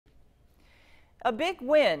A big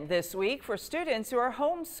win this week for students who are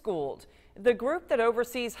homeschooled. The group that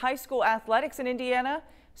oversees high school athletics in Indiana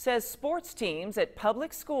says sports teams at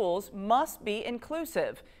public schools must be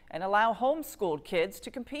inclusive and allow homeschooled kids to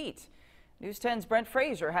compete. News 10's Brent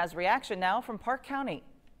Frazier has reaction now from Park County.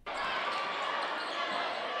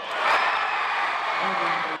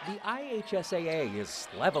 The IHSAA is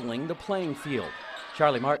leveling the playing field.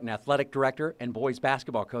 Charlie Martin, athletic director and boys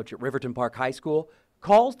basketball coach at Riverton Park High School,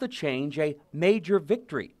 calls the change a major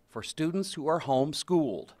victory for students who are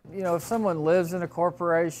homeschooled. You know, if someone lives in a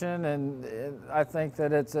corporation, and I think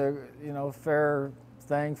that it's a fair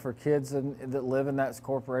thing for kids that live in that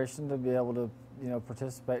corporation to be able to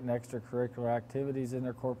participate in extracurricular activities in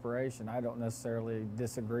their corporation. I don't necessarily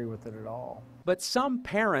disagree with it at all. But some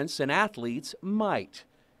parents and athletes might.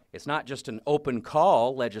 It's not just an open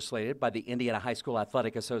call legislated by the Indiana High School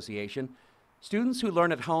Athletic Association. Students who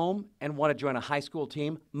learn at home and want to join a high school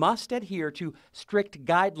team must adhere to strict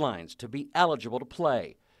guidelines to be eligible to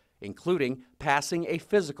play, including passing a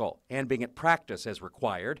physical and being at practice as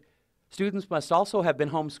required. Students must also have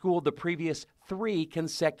been homeschooled the previous 3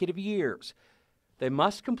 consecutive years. They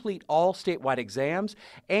must complete all statewide exams,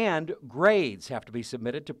 and grades have to be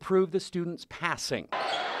submitted to prove the student's passing.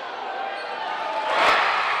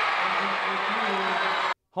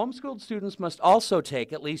 Homeschooled students must also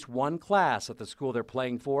take at least 1 class at the school they're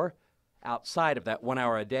playing for. Outside of that 1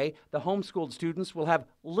 hour a day, the homeschooled students will have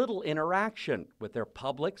little interaction with their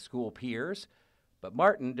public school peers. But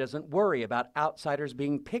Martin doesn't worry about outsiders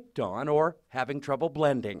being picked on or having trouble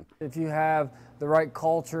blending. If you have the right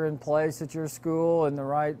culture in place at your school and the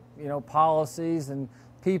right, policies and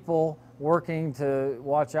people working to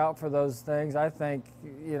watch out for those things, I think,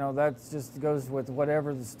 that just goes with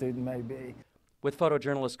whatever the student may be. With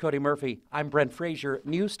photojournalist Cody Murphy, I'm Brent Frazier,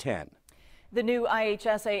 News 10. The new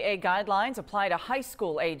IHSAA guidelines apply to high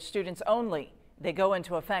school age students only. They go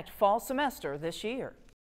into effect fall semester this year.